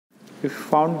We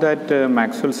found that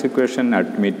Maxwell's equation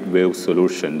admit wave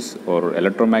solutions, or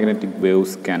electromagnetic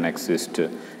waves can exist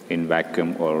in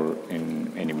vacuum or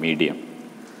in any medium.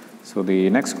 So the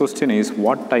next question is,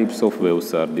 what types of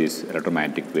waves are these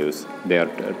electromagnetic waves?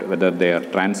 Whether they are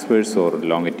transverse or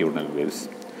longitudinal waves.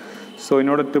 So in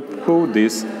order to prove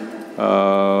this,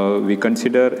 we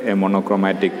consider a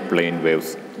monochromatic plane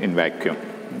waves in vacuum.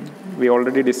 We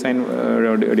already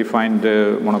defined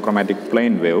monochromatic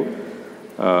plane wave.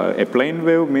 A plane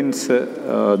wave means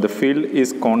the field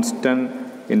is constant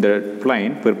in the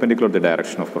plane perpendicular to the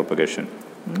direction of propagation.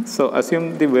 So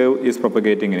assume the wave is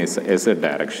propagating in a z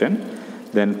direction,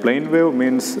 then plane wave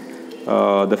means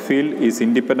the field is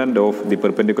independent of the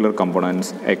perpendicular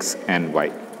components x and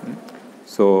y.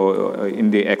 So in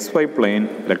the xy plane,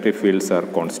 electric fields are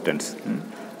constants.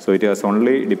 So it has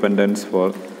only dependence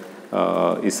for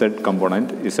z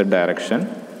component, z direction,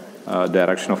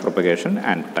 direction of propagation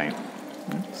and time.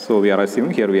 So we are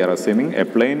assuming a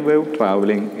plane wave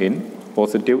traveling in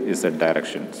positive z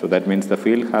direction. So that means the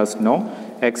field has no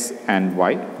x and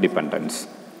y dependence.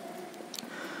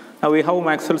 Now we have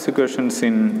Maxwell's equations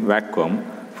in vacuum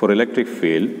for electric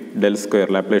field. Del square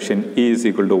Laplacian E is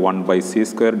equal to 1 by c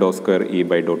square dou square E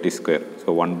by dou t square.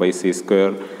 So 1 by c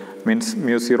square means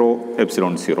mu 0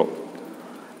 epsilon 0.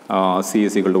 C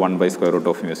is equal to 1 by square root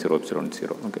of mu 0 epsilon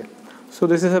 0. Okay. So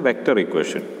this is a vector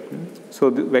equation. So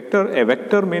a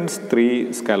vector means three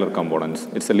scalar components.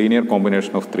 It's a linear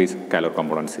combination of three scalar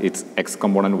components. It's x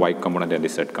component, y component,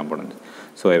 and z component.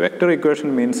 So a vector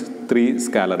equation means three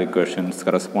scalar equations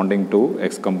corresponding to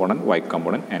x component, y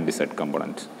component, and z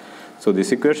component. So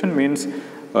this equation means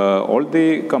all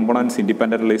the components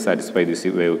independently satisfy this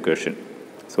wave equation.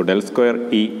 So del square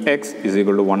Ex is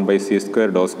equal to 1 by c square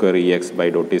dou square Ex by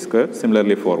dou t square.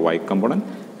 Similarly for y component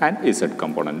and z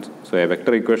component. So a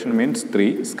vector equation means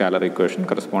three scalar equation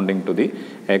corresponding to the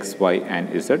x, y,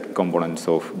 and z components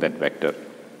of that vector.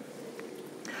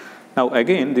 Now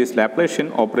again, this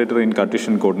Laplacian operator in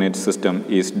Cartesian coordinate system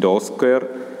is dou square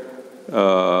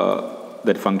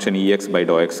that function Ex by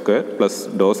dou x square plus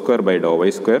dou square by dou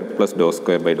y square plus dou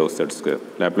square by dou z square.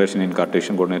 Laplacian in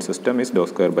Cartesian coordinate system is dou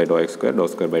square by dou x square, dou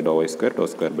square by dou y square, dou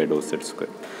square by dou z square.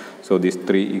 So these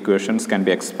three equations can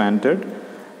be expanded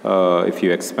if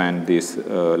you expand this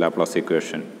Laplace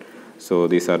equation. So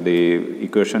these are the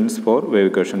equations for wave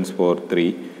equations for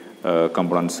three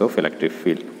components of electric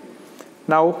field.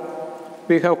 Now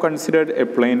we have considered a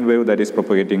plane wave that is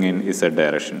propagating in z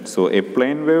direction. So a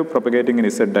plane wave propagating in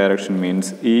z direction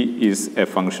means E is a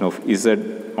function of z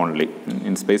only.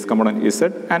 In space component z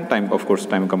and time, of course,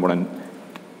 time component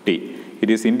t. It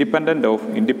is independent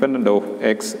of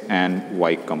x and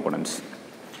y components.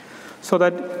 So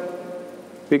that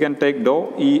we can take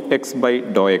dou Ex by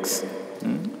dou x.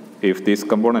 If this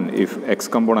component,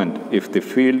 if the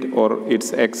field or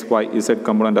its x, y, z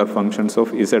component are functions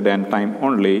of z and time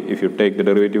only, if you take the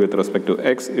derivative with respect to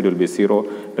x, it will be 0.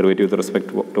 Derivative with respect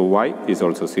to y is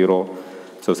also 0.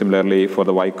 So similarly for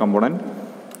the y component,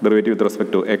 derivative with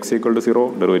respect to x equal to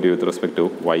 0, derivative with respect to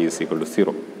y is equal to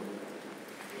 0.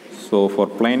 So for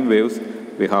plane waves,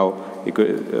 we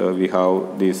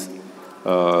have these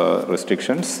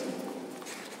restrictions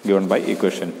given by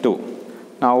equation 2.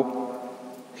 Now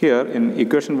here in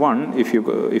equation 1, if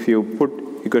you put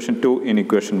equation 2 in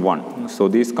equation 1, so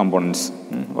these components,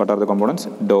 what are the components?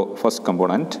 The first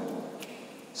component,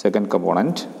 second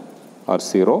component are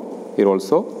 0. Here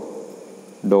also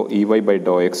dou Ey by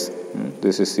dou x,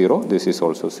 this is 0, this is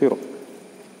also 0.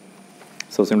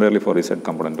 So similarly for z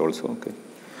component also. Okay.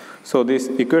 So this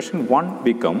equation 1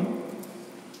 become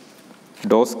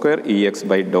dou square Ex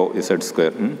by dou z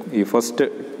square.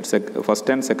 First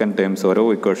and second terms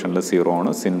are equation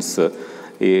 0 since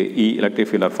E electric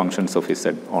field are functions of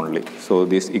z only. So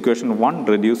this equation 1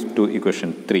 reduced to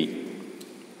equation 3.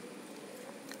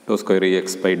 Dou square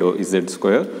Ex by dou z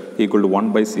square equal to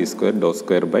 1 by c square dou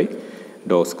square by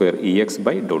dou square Ex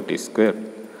by dou t square.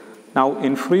 Now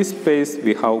in free space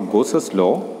we have Gauss's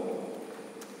law.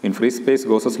 In free space,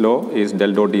 Gauss's law is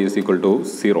del dot D is equal to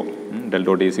 0. Del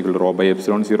dot D is equal to rho by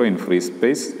epsilon 0 in free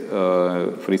space.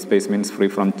 Free space means free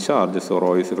from charge, so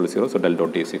rho is equal to 0, so del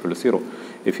dot D is equal to 0.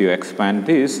 If you expand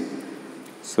this,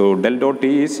 so del dot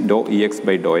D is dou Ex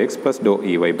by dou x plus dou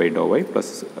Ey by dou y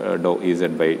plus dou Ez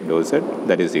by dou z,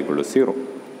 that is equal to 0.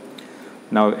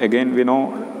 Now again we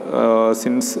know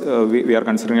since we are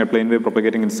considering a plane wave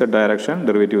propagating in z direction,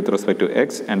 derivative with respect to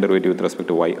x and derivative with respect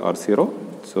to y are 0.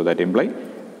 So that implies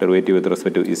derivative with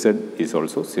respect to z is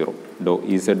also 0. Dou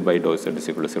Ez by dou z is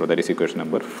equal to 0. That is equation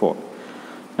number 4.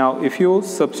 Now if you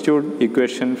substitute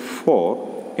equation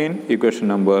 4 in equation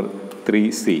number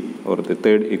 3c, or the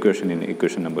third equation in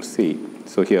equation number c.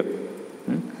 So here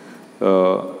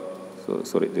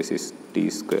sorry, this is t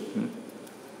square.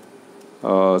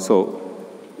 So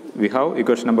we have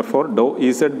equation number 4, dou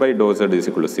Ez by dou Z is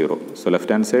equal to 0. So left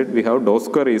hand side we have dou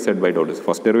square Ez by dou Z.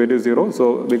 First derivative is 0,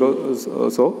 so because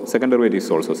so second derivative is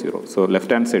also 0. So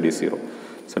left hand side is 0.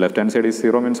 So left hand side is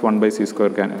 0 means 1 by c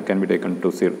square can be taken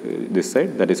to this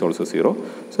side, that is also 0.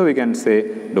 So we can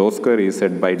say dou square Ez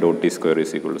by dou t square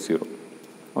is equal to 0.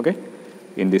 Okay?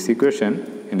 In this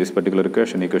equation, in this particular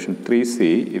equation, equation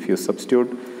 3c, if you substitute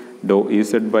dou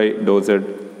Ez by dou Z,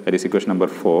 that is equation number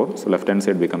 4. So left hand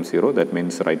side becomes 0. That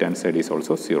means right hand side is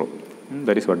also 0.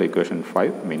 That is what equation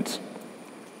 5 means.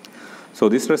 So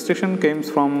this restriction comes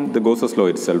from the Gauss's law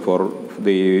itself, or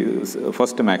the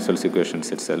first Maxwell's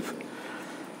equations itself.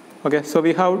 Okay, so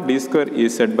we have d square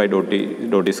Ez by dou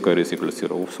t square is equal to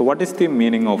 0. So what is the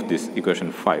meaning of this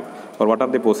equation 5? Or what are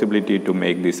the possibility to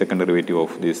make the second derivative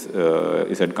of this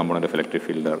Z component of electric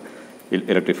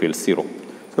field 0?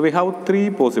 So we have three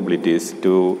possibilities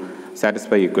to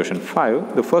satisfy equation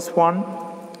 5. The first one,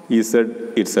 Ez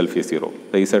itself is 0.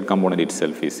 The Ez component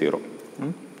itself is 0.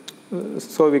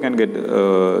 So we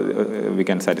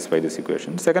can satisfy this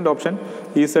equation. Second option,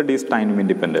 Ez is time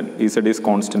independent. Ez is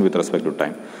constant with respect to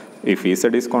time. If Ez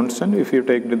is constant, if you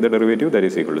take the derivative, that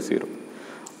is equal to 0.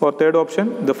 Or third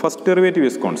option, the first derivative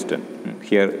is constant.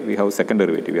 Here we have second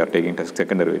derivative. We are taking the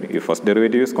second derivative. If first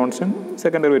derivative is constant,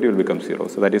 second derivative will become 0.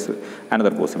 So that is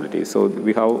another possibility. So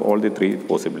we have all the three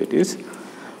possibilities.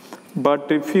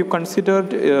 But if you consider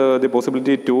the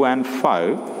possibility 2 and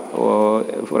 5,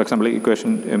 for example,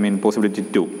 possibility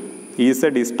 2, Ez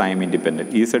is time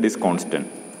independent, Ez is constant.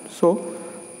 So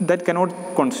that cannot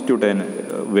constitute a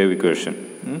wave equation.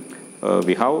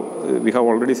 We have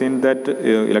already seen that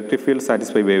electric field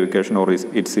satisfy wave equation, or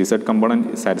its Z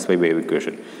component satisfy wave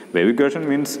equation. Wave equation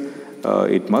means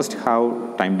it must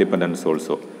have time dependence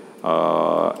also.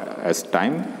 As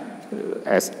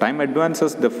time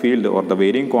advances, the field or the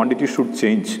varying quantity should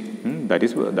change. That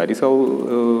is how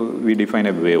we define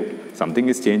a wave. Something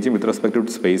is changing with respect to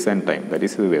space and time. That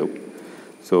is a wave.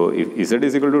 So if Z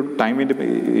is equal to time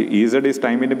independent, Ez is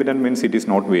time independent means it is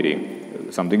not varying.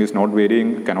 Something is not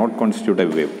varying, cannot constitute a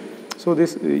wave. So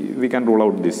this we can rule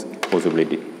out this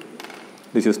possibility.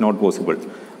 This is not possible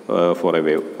for a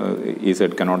wave. Ez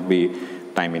cannot be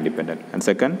time independent. And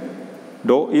second,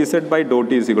 dou Ez by dou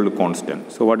t is equal to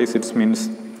constant. So what is it means?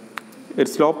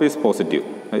 Its slope is positive.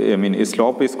 Its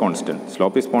slope is constant.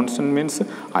 Slope is constant means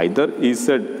either Ez,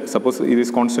 suppose it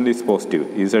is constant, is positive.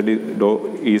 Ez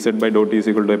by dou t is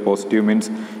equal to a positive means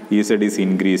Ez is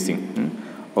increasing.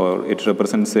 Or it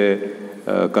represents a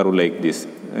curve like this.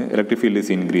 Electric field is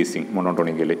increasing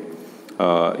monotonically.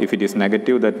 If it is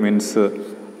negative, that means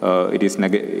it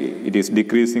is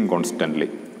decreasing constantly.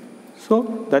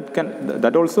 So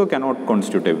that also cannot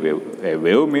constitute a wave. A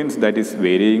wave means that is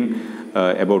varying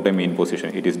about a mean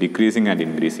position. It is decreasing and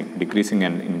increasing, a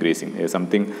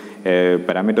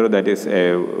parameter that is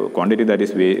a quantity that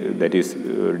is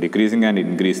decreasing and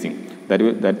increasing.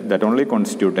 That only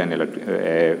constitute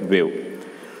a wave.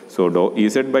 So dou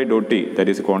Ez by dou t, that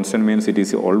is a constant, means it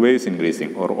is always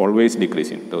increasing or always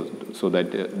decreasing. So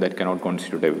that cannot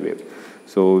constitute a wave.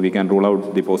 So we can rule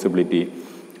out the possibility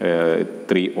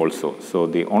 3 also. So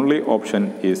the only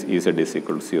option is Ez is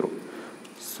equal to 0.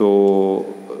 So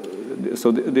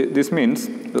this means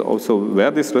also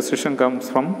where this restriction comes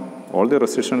from, all the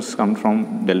restrictions come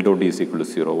from del dou t is equal to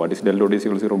 0. What is del dou t is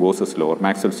equal to 0? Gauss's law or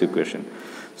Maxwell's equation.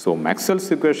 So Maxwell's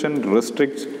equation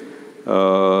restricts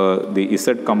the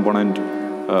Z component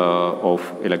of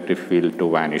electric field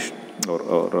to vanish,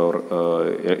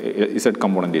 or Z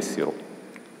component is 0.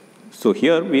 So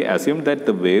here we assume that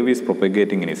the wave is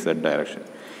propagating in Z direction.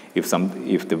 If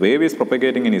the wave is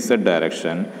propagating in Z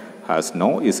direction, has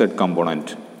no Z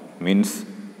component, means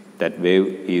that wave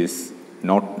is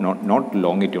not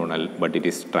longitudinal, but it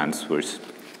is transverse.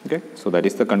 Okay, so that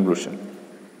is the conclusion.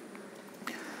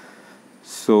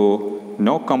 So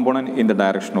no component in the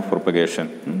direction of propagation.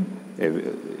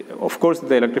 Of course,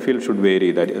 the electric field should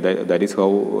vary. That is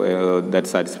how that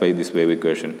satisfies this wave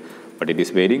equation. But it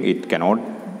is varying. It cannot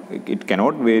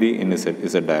vary in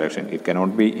Z direction. It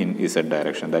cannot be in Z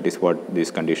direction. That is what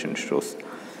this condition shows.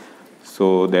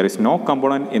 So there is no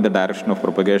component in the direction of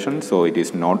propagation. So it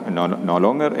is no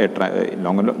longer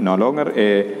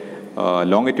a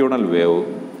longitudinal wave,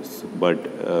 but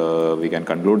we can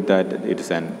conclude that it is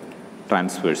an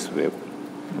transverse wave.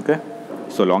 Okay.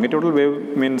 So longitudinal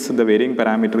wave means the varying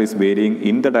parameter is varying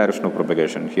in the direction of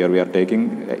propagation. Here we are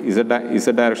taking Z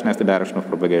direction as the direction of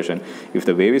propagation. If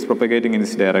the wave is propagating in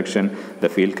this direction, the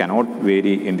field cannot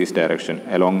vary in this direction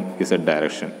along Z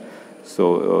direction.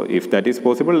 So if that is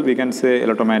possible, we can say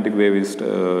electromagnetic wave is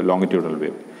longitudinal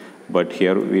wave. But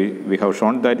here we have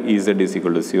shown that Ez is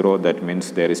equal to 0. That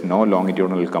means there is no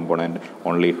longitudinal component,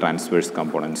 only transverse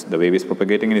components. The wave is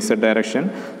propagating in Z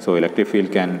direction, so electric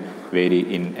field can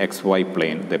vary in XY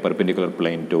plane, the perpendicular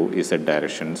plane to Z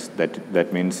directions.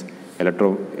 That means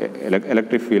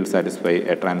electric field satisfy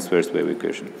a transverse wave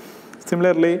equation.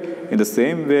 Similarly, in the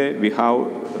same way, we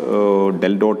have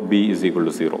del dot B is equal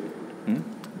to 0.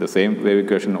 The same wave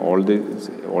equation, all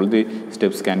the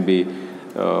steps can be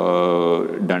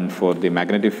done for the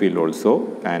magnetic field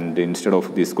also, and instead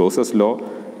of this Gauss's law,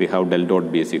 we have del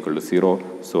dot B is equal to 0.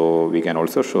 So we can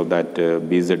also show that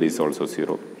Bz is also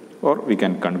 0. Or we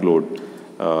can conclude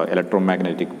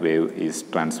electromagnetic wave is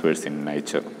transverse in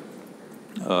nature.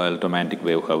 Electromagnetic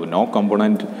wave have no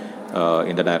component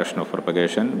in the direction of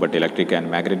propagation, but electric and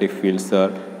magnetic fields are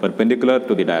perpendicular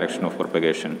to the direction of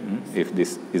propagation. If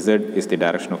this Z is the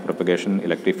direction of propagation,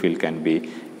 electric field can be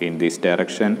in this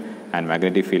direction, and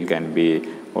magnetic field can be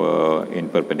in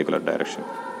perpendicular direction.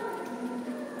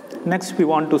 Next, we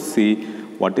want to see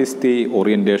what is the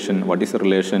orientation, what is the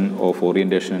relation of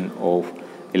orientation of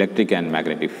electric and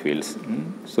magnetic fields.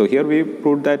 So here we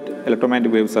proved that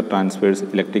electromagnetic waves are transverse,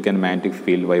 electric and magnetic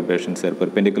field vibrations are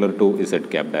perpendicular to Z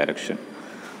cap direction.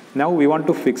 Now we want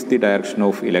to fix the direction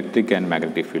of electric and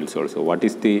magnetic fields also. What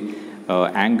is the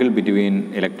angle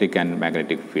between electric and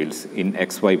magnetic fields in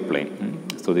XY plane?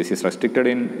 So this is restricted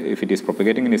in, if it is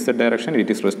propagating in Z direction, it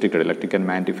is restricted. Electric and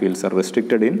magnetic fields are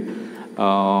restricted in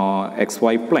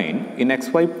XY plane. In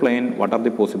XY plane, what are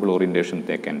the possible orientations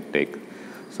they can take?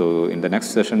 So in the next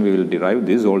session, we will derive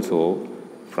this also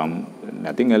from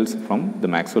nothing else from the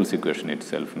Maxwell's equation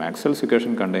itself. Maxwell's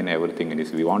equation contains everything in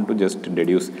this. We want to just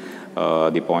deduce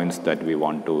the points that we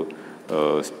want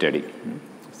to study.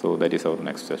 So that is our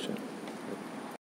next session.